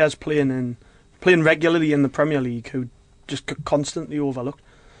 There's players playing regularly in the Premier League who just constantly overlooked.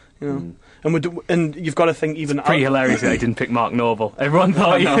 And you've got to think even. It's pretty hilarious that he didn't pick Mark Noble. Everyone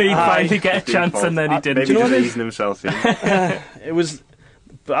thought he'd finally get a chance, and then he didn't. Maybe just easing himself in. It was.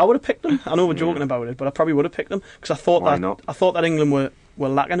 But I would have picked him. I know we're joking about it, but I probably would have picked him, because I thought that England were we're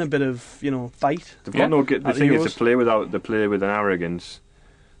lacking a bit of bite. They've got no. The thing is, they play with an arrogance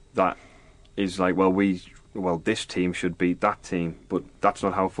that is like, this team should beat that team, but that's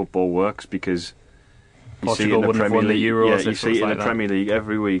not how football works, because you see it in the Premier League. You see it in the Premier League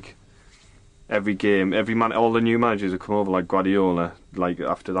every week, every game, all the new managers who come over, like Guardiola, like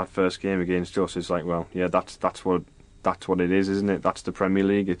after that first game against us, it's like, that's what it is, isn't it? That's the Premier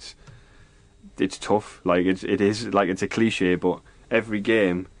League. It's tough. Like it is like, it's a cliche, but every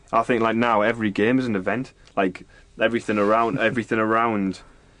game, I think, like now, every game is an event. Like everything around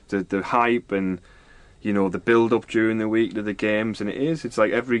the hype and the build up during the week to the games, and it's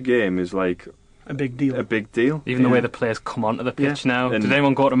like every game is like a big deal. Even the way the players come onto the pitch now. And did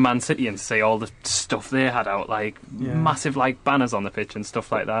anyone go to Man City and see all the stuff they had out, like massive like banners on the pitch and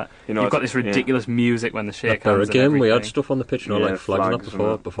stuff like that? You've got this ridiculous music when the shake hands. Again, we had stuff on the pitch, like flags and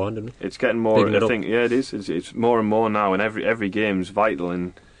that before, didn't we? It's getting more. I think it is. It's more and more now, and every game's vital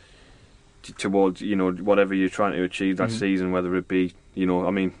and towards whatever you're trying to achieve that season, whether it be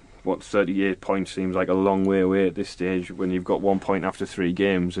 38 points seems like a long way away at this stage when you've got 1 point after 3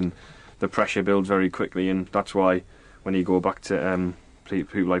 games, and the pressure builds very quickly, and that's why when you go back to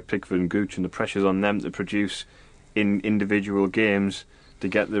people like Pickford and Gooch, and the pressure's on them to produce in individual games to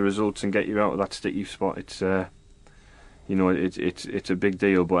get the results and get you out of that sticky spot. It's it's a big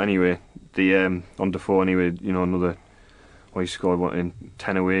deal. But anyway, the on Defoe anyway, another. He scored in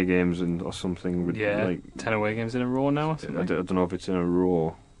 10 away games or something. Yeah, like 10 away games in a row now. I don't know if it's in a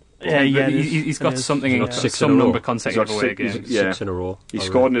row. He's got something. Some number consecutive away games. 6 in a row. He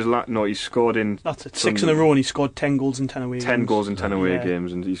scored in his he scored in. That's it. 6 in a row, and he scored 10 goals in 10 away games. 10 goals in 10 away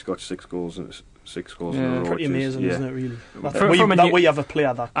games, and he's got 6 goals in a row. Pretty amazing, isn't it? Really. That way you have a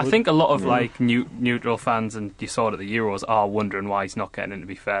player that good. I think a lot of like neutral fans, and you saw it at the Euros, are wondering why he's not getting in. To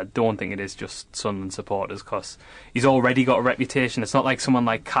be fair, don't think it is just Sunderland supporters, because he's already got a reputation. It's not like someone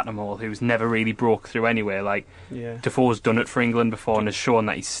like Cattermole, who's never really broke through anywhere. Like Defoe's done it for England before and has shown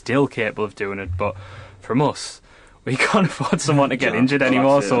that he's still capable of doing it. But from us, we can't afford someone to get injured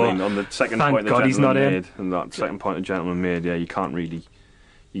anymore. So on the second point the gentleman made, and that second point the gentleman made, you can't really.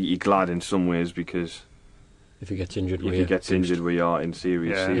 You're glad in some ways, because if he gets injured, we are in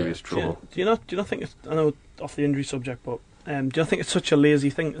serious trouble. Do you not think it's, I know off the injury subject, but do you not think it's such a lazy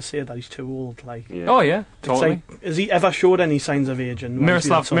thing to say that he's too old? Like, oh yeah, totally. Like, has he ever showed any signs of aging?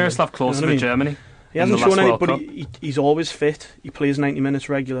 Miroslav Klose for Germany. He hasn't shown any, but he's always fit. He plays 90 minutes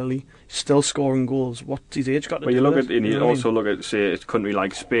regularly. He's still scoring goals. What's his age got to do with it? But you also look at, say, a country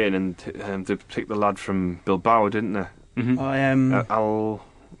like Spain, and they picked the lad from Bilbao, didn't they? Mm-hmm.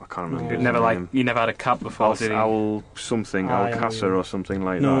 I can't remember his name. You never had a cap before, did he? Alcácer or something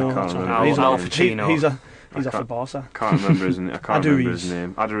like that. I can't remember. Al Pacino. He's off the Barca. I can't remember his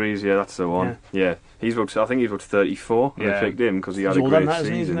name. Aduriz, that's the one. Yeah. I think he's about 34. And they picked him because he had a great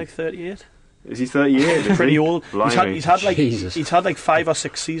season. He's like 38. Is he 38? He's pretty old. He's had like 5 or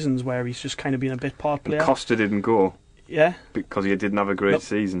 6 seasons where he's just kind of been a bit part player. Costa didn't go. Yeah, because he didn't have a great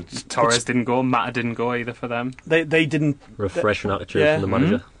season. Torres didn't go. Mata didn't go either for them. They didn't refreshing attitude from the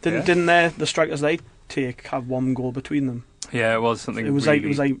manager. Didn't the strikers they take have 1 goal between them? Yeah, it was something. It was like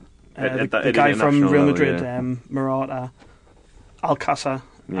the guy from Real Madrid, Morata, Alcácer,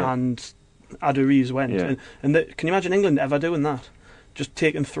 and Aduriz went. Yeah. And can you imagine England ever doing that? Just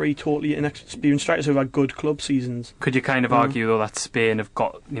taking 3 totally inexperienced strikers who've had good club seasons. Could you kind of argue, though, that Spain have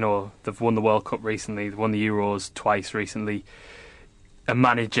got, they've won the World Cup recently, they've won the Euros twice recently. A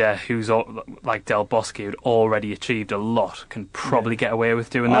manager who's like Del Bosque, who'd already achieved a lot, can probably get away with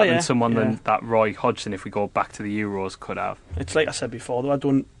doing that than someone that Roy Hodgson, if we go back to the Euros, could have. It's like I said before,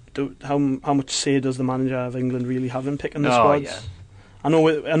 though, how much say does the manager of England really have in picking the squads? Yeah. I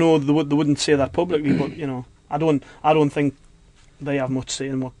know they wouldn't say that publicly, but I don't think they have much say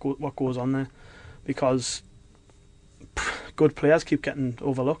in what goes on there, because good players keep getting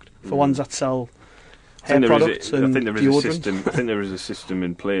overlooked for ones that sell hair products and deodorant. I think there is a system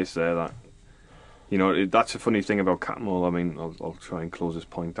in place there that that's a funny thing about Catmull. I mean, I'll try and close this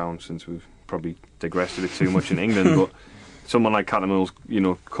point down since we've probably digressed a bit too much in England, but someone like Catmull's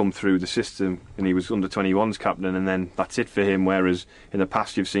come through the system, and he was under 21s captain, and then that's it for him. Whereas in the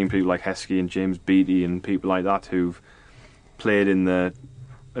past you've seen people like Heskey and James Beattie and people like that who've played in and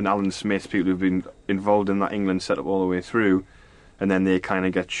Alan Smith, people who've been involved in that England setup all the way through, and then they kind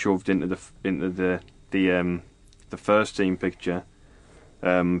of get shoved into the first team picture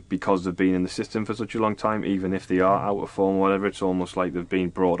because they've been in the system for such a long time. Even if they are out of form or whatever, it's almost like they've been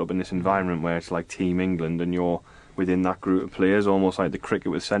brought up in this environment where it's like Team England, and you're within that group of players, almost like the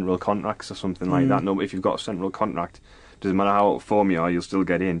cricket with central contracts or something like that. No, if you've got a central contract, doesn't matter how out of form you are, you'll still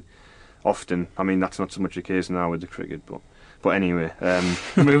get in. Often, I mean, that's not so much the case now with the cricket, but But anyway,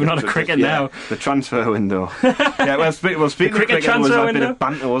 moving on to cricket now. The transfer window. Yeah, speaking of cricket, there was a bit of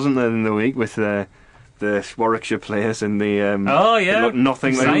banter, wasn't there, in the week with the Warwickshire players and the looked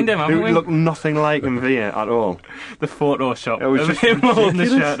nothing like Mvia at all. The Photoshop. It was just him holding the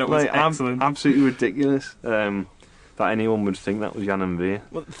shirt. It was excellent. Absolutely ridiculous. That anyone would think that was Jan Mvia.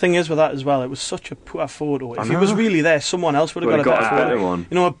 Well, the thing is with that as well, it was such a poor photo. If he was really there, someone else would have got a better one.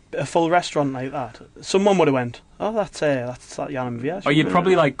 You know, a full restaurant like that, someone would have went, "Oh, that's that Jan Mvia." Or you'd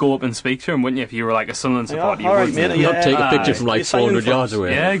probably go up and speak to him, wouldn't you? If you were like a Sunderland supporter, you'd not take a picture from 400 yards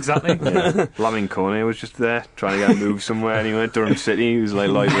away. Yeah, exactly. Lamin Kone was just there trying to get a move somewhere. Anyway, Durham City, he was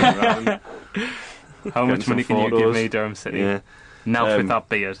loitering around. How much money can you give me, Durham City? Yeah. Now with that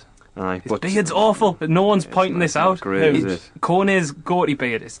beard. Aye, his beard's awful. No one's pointing this out. Kone's goatee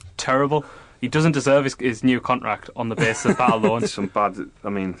beard is terrible. He doesn't deserve his new contract on the basis of that alone. Some bad,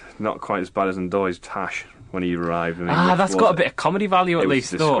 not quite as bad as Ndoye's tash when he arrived. That's got a bit of comedy value at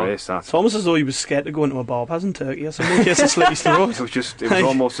least, though. It's almost as though he was scared to go into a bar pass in Turkey or something in case of slit his throat. It was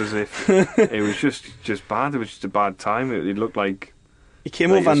almost as if it was just bad. It was just a bad time. It looked like he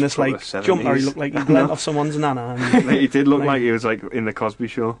came over in this jumper. He looked like he blent off someone's nana. And, he did look like he was in the Cosby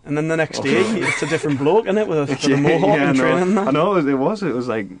Show. And then the next day, it's a different bloke, isn't it, with a mohawk and training and that. I know it was. It was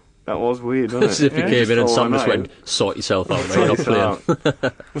like that was weird, wasn't it? As if he came in and Sam just went, "Sort yourself out, mate. Not playing."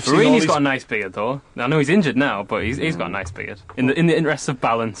 Barini's got a nice beard, though. I know he's injured now, but he's got a nice beard. In the interests of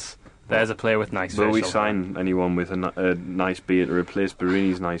balance. There's a player with nice beard. Will we sign anyone with a nice beard to replace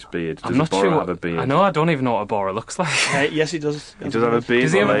Barini's nice beard? I'm not sure. Have a beard? I know. I don't even know what a Bora looks like. Yes, he does. He does have a beard.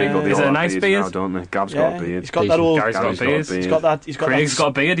 Does he have a beard? Is it a nice beard? Now, don't they? Gab's got a beard. He's got that old. Gary's got a beard. He's got that. Craig's got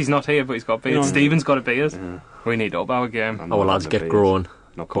a beard. He's not here, but he's got a beard. Stephen's got a beard. Yeah. We need up our game. Our lads get grown.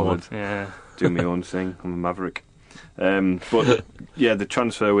 Not bothered. Yeah. Do my own thing. I'm a maverick. But yeah, the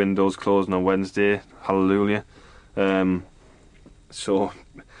transfer window's closing on Wednesday. Hallelujah. So.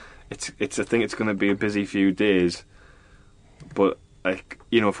 I think it's going to be a busy few days, but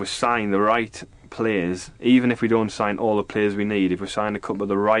if we sign the right players, even if we don't sign all the players we need, if we sign a couple of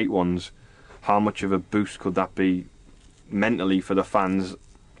the right ones, how much of a boost could that be mentally for the fans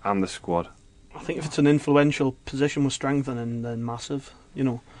and the squad? I think if it's an influential position we're strengthening, then massive.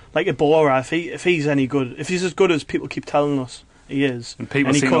 Like Iborra, if he's any good, if he's as good as people keep telling us he is, and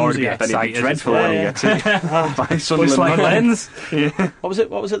people seem already excited. Dreadful when he gets it. It's like Lens. What was it?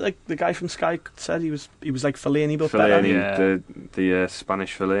 Like the guy from Sky said he was like Fellaini, but Fellaini, better. The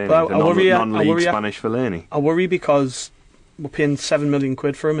Spanish Fellaini, non-league Spanish Fellaini. I worry because we're paying £7 million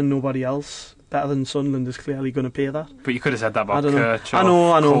for him, and nobody else better than Sunderland is clearly going to pay that. But you could have said that about Kirchhoff, I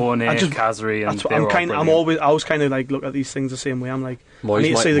know. Kone, Kazri, and I was kind of like look at these things the same way. I'm like, Moyes I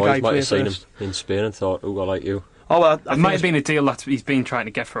need to see the guy might play have seen first. him in Spain and thought, "Oh, I like you." Oh, well, it might have been a deal that he's been trying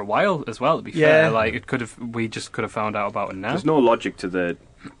to get for a while as well. To be fair, we just could have found out about it now. There's no logic to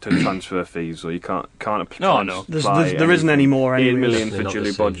transfer fees, or you can't. No. There isn't any more. Anyway. $8 million for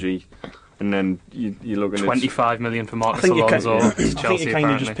Julie Bodgie, and then you look at $25 million for Marcus Alonso. I think you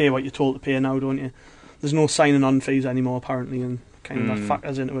kind of just pay what you're told to pay now, don't you? There's no signing on fees anymore apparently, and kind of that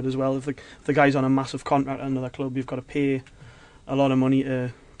factors into it as well. If the guy's on a massive contract at another club, you've got to pay a lot of money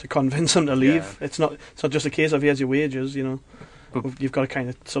to convince him to leave. Yeah. It's not just a case of here's your wages, but you've got to kind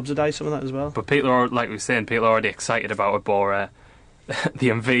of subsidise some of that as well. But people are, like we were saying, people are already excited about Iborra. The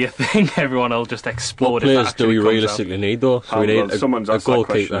Mvia thing, everyone will just explode. What players do we realistically need though? So we need a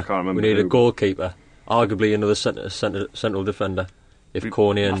goalkeeper. We need a goalkeeper, arguably another central defender. If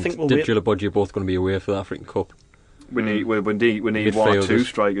Kone and Julie Bodgie are both going to be away for the African Cup, we need one or two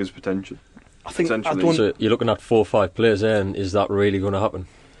strikers potentially. I think so you're looking at 4 or 5 players there, and is that really going to happen?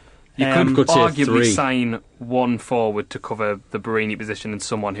 You could arguably sign one forward to cover the Barini position and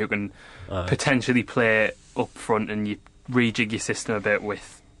someone who can potentially play up front, and you rejig your system a bit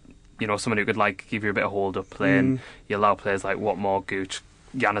with, someone who could give you a bit of hold up play, and you allow players like Watmore, Gooch,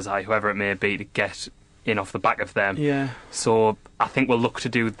 Januzaj, whoever it may be, to get in off the back of them. Yeah. So I think we'll look to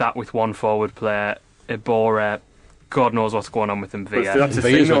do that with one forward player. Iborra, God knows what's going on with Mvia. That's the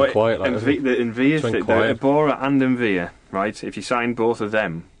thing, though. Iborra and Mvia, right? If you sign both of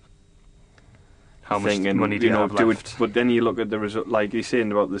them, how much money do you have left? But then you look at the result, like you're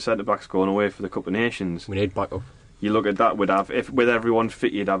saying about the centre backs going away for the Cup of Nations. We need backup. You look at that. With everyone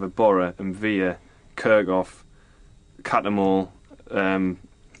fit, you'd have Iborra, Mvia, Kirchhoff, Catamol.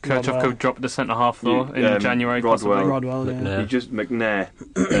 Kirchhoff could drop the centre half though in January. Rodwell, You just McNair,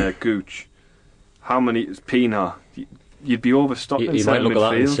 Gooch. How many? Pienaar. You'd be overstocked. You might look at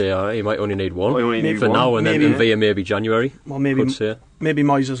that and say, he might only need one. For now, and then Mvia maybe January. Well, maybe maybe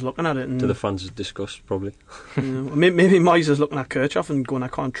Moyes is looking at it. And, to the fans' disgust, probably. Maybe Moyes is looking at Kirchhoff and going, I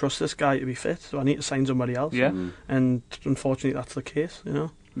can't trust this guy to be fit, so I need to sign somebody else. Yeah. And unfortunately, that's the case,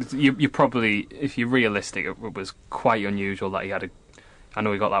 You probably, if you're realistic, it was quite unusual that he had I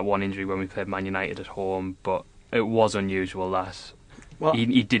know he got that one injury when we played Man United at home, but it was unusual that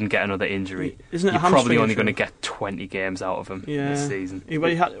he didn't get another injury. Isn't it You're probably only going to get 20 games out of him this season.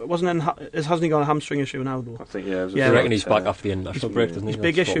 Hasn't he got a hamstring issue now, though? I think, I reckon he's back after the international break, doesn't he? His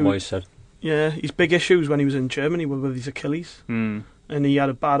big That's issue, what Moyes said. Yeah, his big issues when he was in Germany were with his Achilles. And he had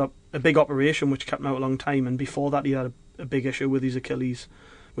a big operation which kept him out a long time, and before that he had a big issue with his Achilles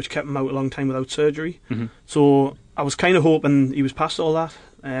which kept him out a long time without surgery. So I was kind of hoping he was past all that.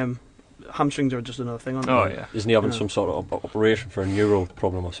 Hamstrings are just another thing on Oh, yeah. Isn't he having some sort of operation for a neural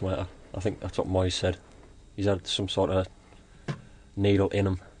problem or something? I think that's what Moyes said. He's had some sort of needle in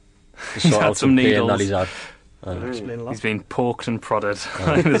him. He's had some needles. That he's had. He's been poked and prodded.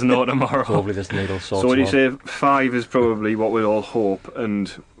 There's no tomorrow. Hopefully this needle sorts. So what do you out. say 5 is probably what we'd all hope, and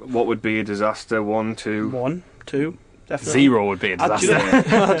what would be a disaster? 1, 2? 1, 2, definitely. 0 would be a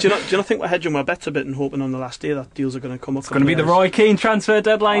disaster. Do you not think we're hedging our bets a bit and hoping on the last day that deals are going to come up? It's going to be the Roy Keane transfer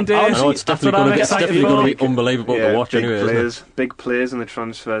deadline day. I know, it's definitely going to be unbelievable to watch anyway. Big players in the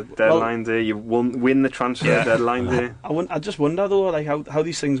transfer deadline day. You win the transfer deadline day. I just wonder though, like how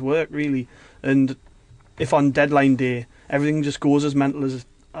these things work really, and if on deadline day everything just goes as mental as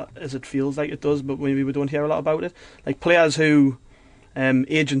it feels like it does, but maybe we don't hear a lot about it. Like players who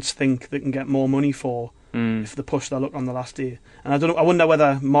agents think they can get more money for if they push their luck on the last day. And I wonder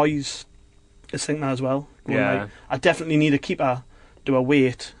whether Moyes is thinking that as well. Like, I definitely need a keeper, do a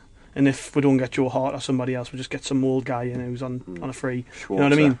wait, and if we don't get Joe Hart or somebody else, we'll just get some old guy in who's on a free. You know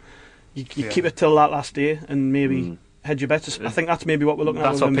what I mean? You keep it till that last day and maybe hedge your bets. I think that's maybe what we're looking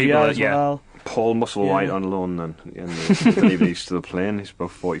at with Villa as well. Paul Musselwhite on loan then. I believe he's still playing. He's about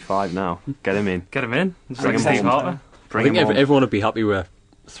 45 now. Get him in. Bring him home. I think everyone would be happy with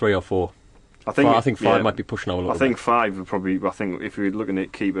 3 or 4. I think 5 might be pushing out a little bit. I think 5 would probably. I think if you're looking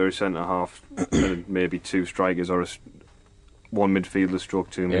at keeper, centre half, and maybe 2 strikers or 1 midfielder,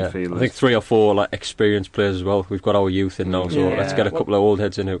 stroke 2 midfielders. I think 3 or 4 like experienced players as well. We've got our youth in now, so let's get a couple of old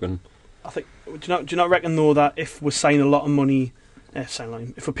heads in who can. I think. Do you not reckon though that if we sign a lot of money?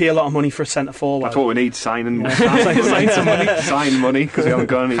 If we pay a lot of money for a centre forward, that's what we need. Signing money. Sign money because we haven't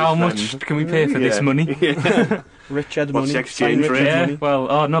got any. How much can we pay for this money? Richard What's money. the exchange rate? Money.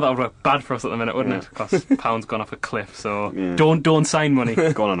 Well, no, that would work bad for us at the minute, wouldn't it? Because pound's gone off a cliff. So don't sign money.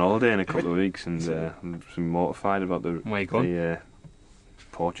 Going on holiday in a couple of weeks, and I'm mortified about the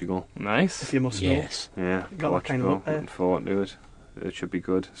Portugal. Nice. If you must know. Yeah. Got that kind of up there. Looking forward to it. It should be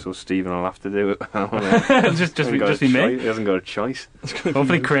good. So Stephen will have to do it. just be me. He hasn't got a choice.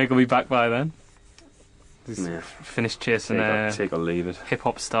 Hopefully Craig will be back by then. He's finished chasing take or leave it. hip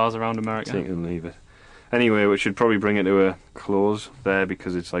hop stars around America. Take or leave it. Anyway, we should probably bring it to a close there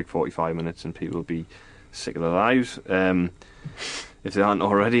because it's like 45 minutes and people will be sick of their lives if they aren't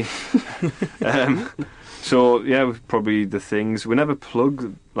already. So probably the things we never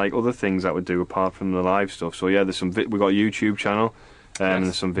plug like other things that we do apart from the live stuff. So there's some we got a YouTube channel and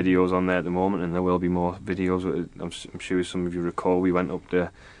there's some videos on there at the moment, and there will be more videos. I'm sure some of you recall we went up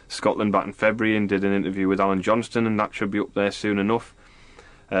to Scotland back in February and did an interview with Alan Johnston, and that should be up there soon enough.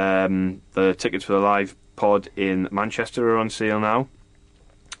 The tickets for the live pod in Manchester are on sale now.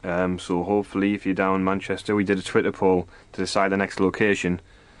 So hopefully if you're down in Manchester, we did a Twitter poll to decide the next location.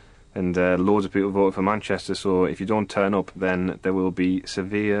 And loads of people voted for Manchester, so if you don't turn up, then there will be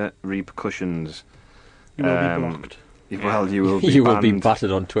severe repercussions. You will be blocked. Well, you will be you banned. will be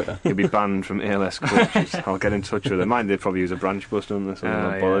battered on Twitter. You'll be banned from ALS coaches. I'll get in touch with them. Mind they probably use a branch bus, don't they? So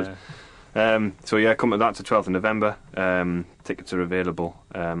they're not bothered. So come to that to 12th of November. Tickets are available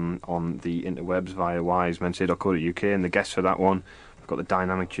on the interwebs via wisemensa.co.uk, and the guests for that one, we've got the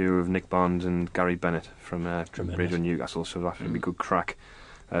dynamic duo of Nick Barnes and Gary Bennett from Radio Newcastle, so that should be good crack.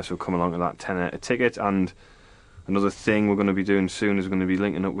 So come along to that tenner a ticket. And another thing we're going to be doing soon is we're going to be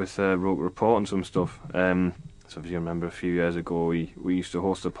linking up with Roker Report and some stuff. So if you remember a few years ago we used to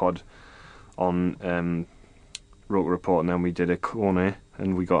host a pod on Roker Report, and then we did a corner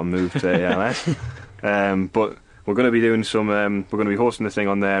and we got a move to ALS. But we're going to be doing some we're going to be hosting the thing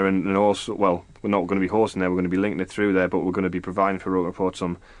on there, and also, well, we're not going to be hosting there, we're going to be linking it through there, but we're going to be providing for Roker Report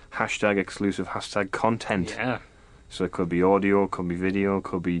some exclusive content. Yeah. So it could be audio, could be video,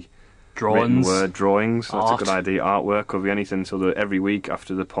 could be drawings, written word drawings. That's art. a good idea. Artwork, could be anything. So that every week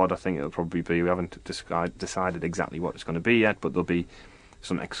after the pod, I think it'll probably be. We haven't decided exactly what it's going to be yet, but there'll be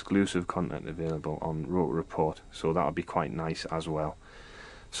some exclusive content available on Roker Report. So that'll be quite nice as well.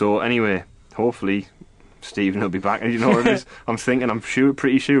 So anyway, hopefully Stephen will be back. And you know what it is? I'm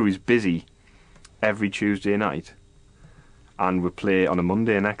pretty sure he's busy every Tuesday night. And we play on a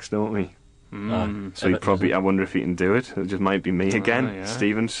Monday next, don't we? So he probably, I wonder if he can do it. It just might be me again. Yeah.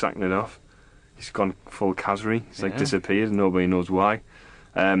 Stephen's sacking it off. He's gone full Kazri. He's disappeared and nobody knows why.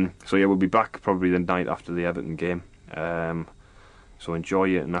 So yeah, we'll be back probably the night after the Everton game. So enjoy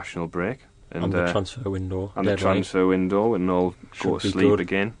your national break. And the transfer window. And the transfer window, and all go to sleep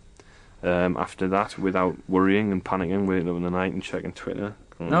again. After that, without worrying and panicking, waiting up in the night and checking Twitter.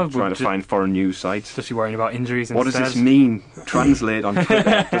 Trying to find foreign news sites. Just be worrying about injuries. What instead. does this mean? Translate on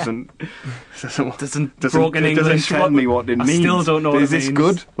Twitter. Doesn't broken English tell me what it means. I still don't know what it means. Is this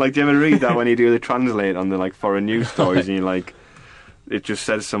good? Like, do you ever read that when you do the translate on the like foreign news stories and you're like, it just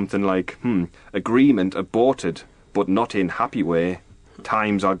says something like, agreement aborted, but not in happy way.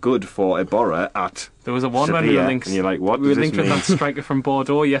 Times are good for Ebola at There was a one when we were linked, and you're like, what we does were this linked mean? with that striker from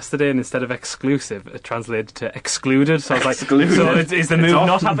Bordeaux yesterday, and instead of exclusive, it translated to excluded. So I was like, excluded. so is the move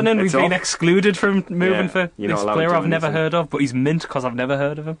not happening? We've been excluded from moving for this player I've never heard of, but he's mint because I've never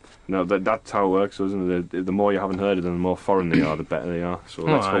heard of him. No, that's how it works, isn't it? The more you haven't heard of them, the more foreign they are, the better they are. So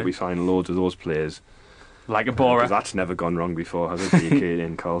let's hope we sign loads of those players. Like a Bora. That's never gone wrong before, has it? DK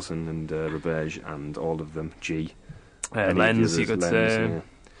and Carlson and Roberge and all of them. G. Lens, you could say. Yeah.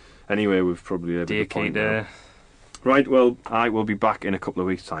 Anyway, we've probably a bit of a point now. Right, well, I will be back in a couple of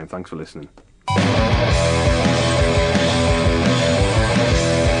weeks' time. Thanks for listening.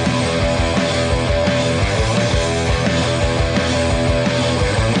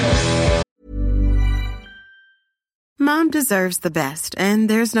 Mom deserves the best, and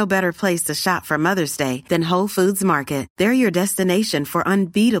there's no better place to shop for Mother's Day than Whole Foods Market. They're your destination for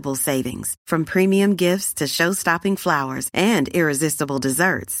unbeatable savings, from premium gifts to show-stopping flowers and irresistible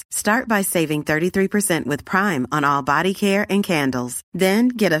desserts. Start by saving 33% with Prime on all body care and candles. Then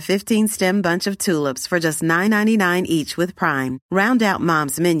get a 15-stem bunch of tulips for just $9.99 each with Prime. Round out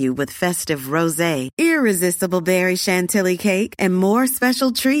Mom's menu with festive rosé, irresistible berry chantilly cake, and more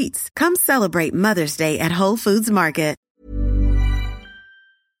special treats. Come celebrate Mother's Day at Whole Foods Market.